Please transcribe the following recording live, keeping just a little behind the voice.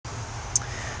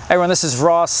Hey everyone, this is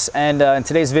Ross, and in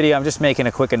today's video I'm just making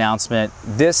a quick announcement.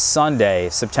 This Sunday,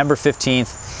 September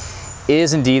 15th,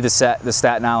 is indeed the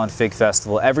Staten Island Fig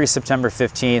Festival. Every September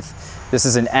 15th, this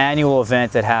is an annual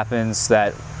event that happens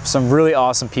that some really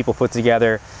awesome people put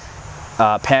together.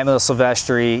 Pamela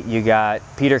Silvestri, you got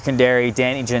Peter Condary,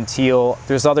 Danny Gentile.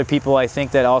 There's other people I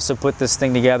think that also put this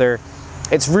thing together.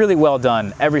 It's really well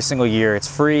done every single year. It's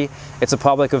free, it's a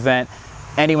public event,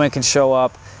 anyone can show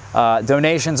up.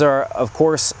 Donations are, of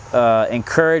course,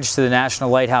 encouraged to the National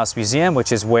Lighthouse Museum,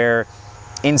 which is where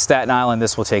in Staten Island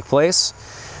this will take place.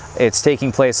 It's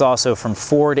taking place also from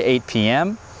 4 to 8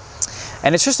 p.m.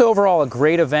 And it's just overall a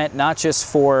great event, not just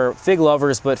for fig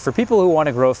lovers, but for people who want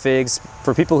to grow figs,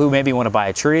 for people who maybe want to buy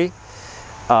a tree,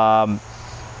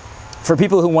 for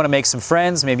people who want to make some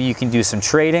friends, maybe you can do some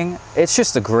trading. It's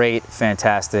just a great,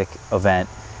 fantastic event,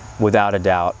 without a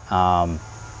doubt.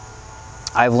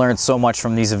 I've learned so much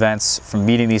from these events, from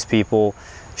meeting these people,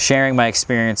 sharing my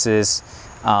experiences.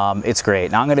 It's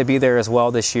great. Now I'm going to be there as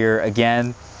well this year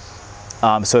again.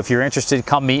 So if you're interested,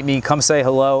 come meet me, come say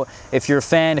hello. If you're a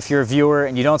fan, if you're a viewer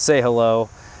and you don't say hello,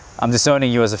 I'm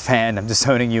disowning you as a fan, I'm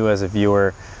disowning you as a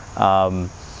viewer.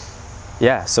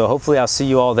 Yeah, so hopefully I'll see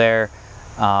you all there.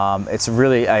 It's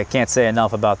really, I can't say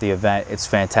enough about the event. It's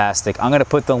fantastic. I'm going to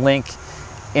put the link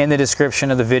in the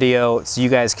description of the video so you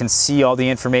guys can see all the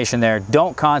information there.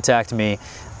 Don't contact me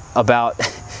about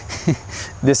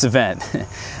this event.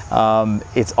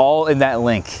 It's all in that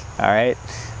link, all right?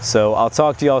 So I'll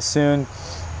talk to y'all soon.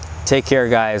 Take care,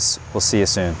 guys. We'll see you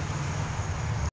soon.